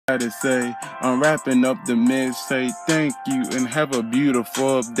To say, I'm wrapping up the mix. Say thank you and have a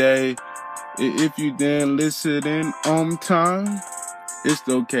beautiful day. If you didn't listen in on time, it's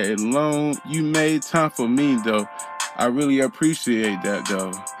okay. Long you made time for me though. I really appreciate that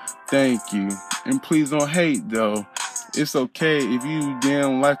though. Thank you. And please don't hate though. It's okay if you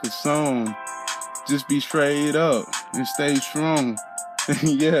didn't like a song. Just be straight up and stay strong.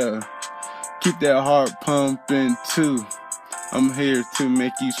 Yeah. Keep that heart pumping too. I'm here to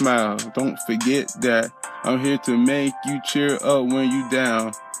make you smile. Don't forget that. I'm here to make you cheer up when you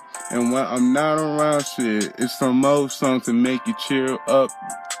down. And when I'm not around shit, it's some more songs to make you cheer up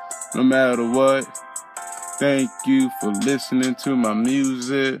no matter what. Thank you for listening to my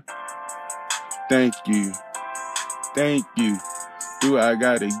music. Thank you. Thank you. Do I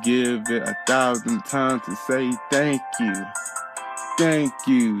gotta give it 1,000 times to say thank you? Thank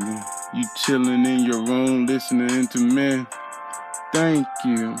you. You chilling in your room listening to me. Thank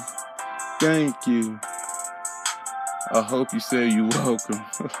you. Thank you. I hope you say you're welcome.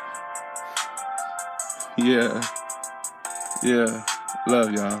 Yeah. Yeah.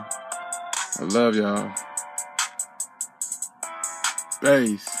 Love y'all. I love y'all.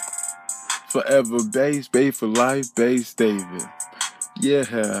 Bass. Forever bass. Bass for life. Bass David.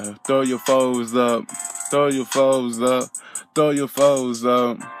 Yeah. Throw your foes up. Throw your foes up. Throw your foes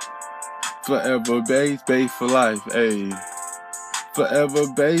up. Forever bass. Bass for life. Ayy. Forever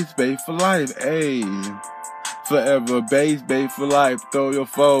bass. Bass for life. Ayy. Forever bass. Bass for life. Throw your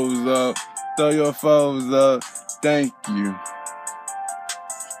foes up. Throw your foes up. Thank you.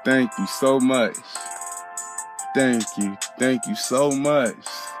 Thank you so much. Thank you. Thank you so much.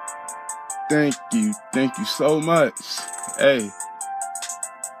 Thank you. Thank you so much. Hey.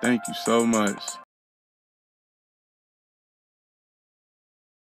 Thank you so much.